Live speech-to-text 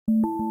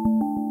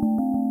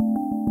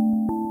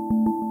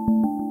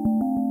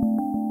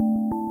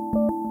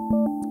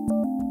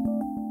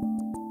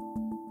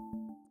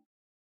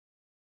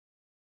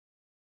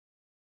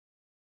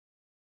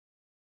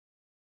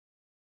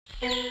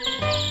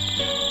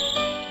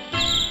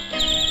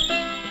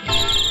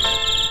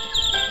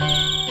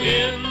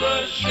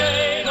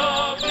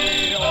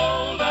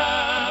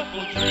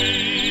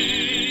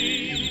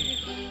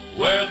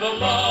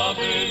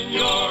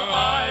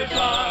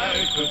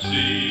could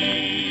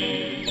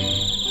see.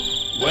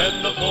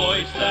 When the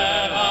voice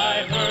that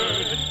I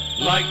heard,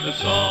 like the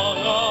song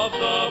of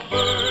the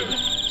bird,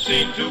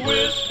 seemed to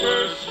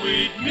whisper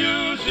sweet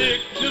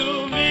music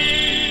to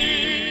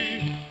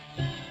me,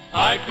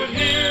 I could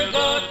hear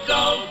the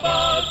dull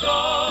buzz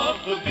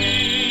of the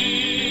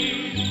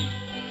bee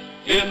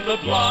in the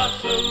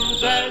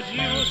blossoms as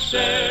you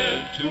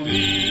said to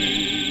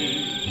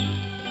me.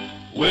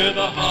 With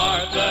a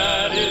heart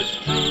that is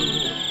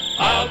true,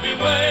 I'll be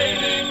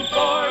waiting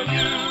for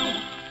you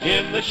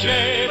in the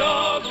shade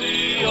of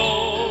the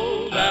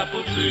old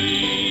apple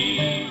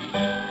tree.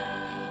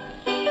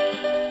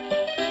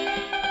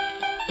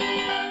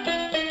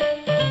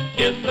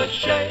 In the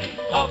shade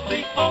of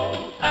the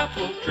old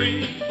apple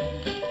tree,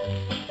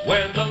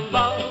 where the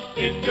love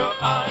in your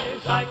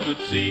eyes I could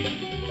see.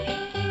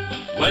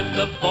 When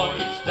the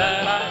voice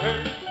that I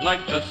heard,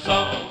 like the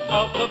song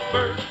of a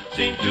bird,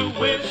 seemed to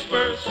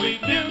whisper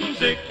sweet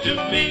music to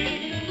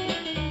me,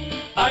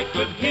 I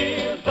could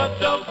hear the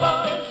dull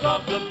buzz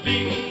of the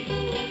bee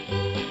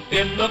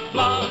in the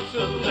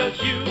blossoms as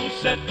you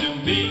said to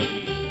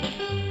me.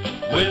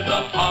 With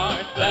a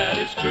heart that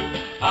is true,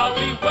 I'll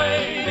be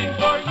waiting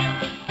for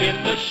you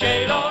in the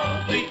shade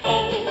of the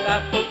old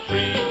apple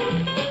tree.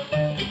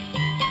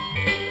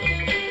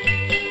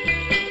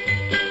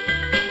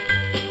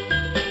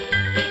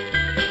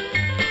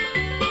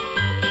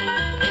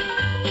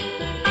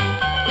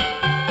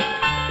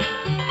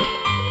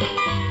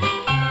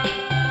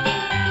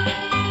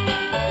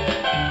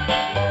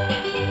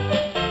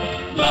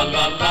 La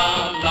la la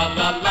la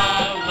la la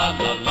la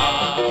la la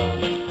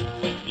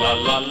la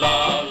la la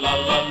la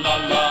la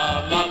la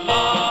la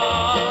la.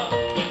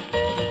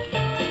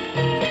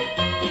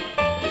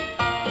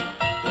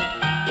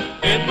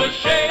 In the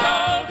shade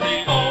of the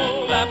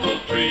old apple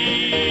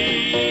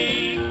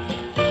tree.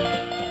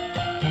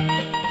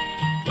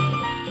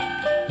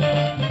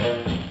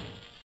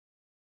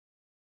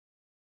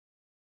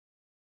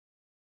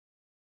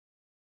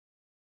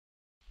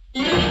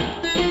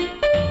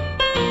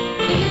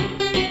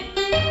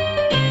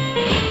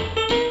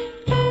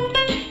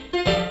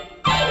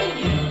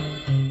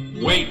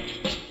 Wait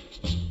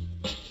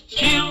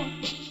till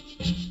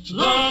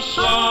the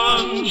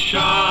sun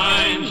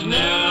shines,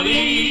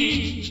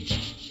 Nellie,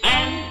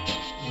 and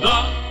the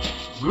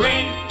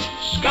gray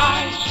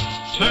skies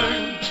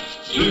turn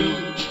to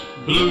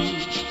blue.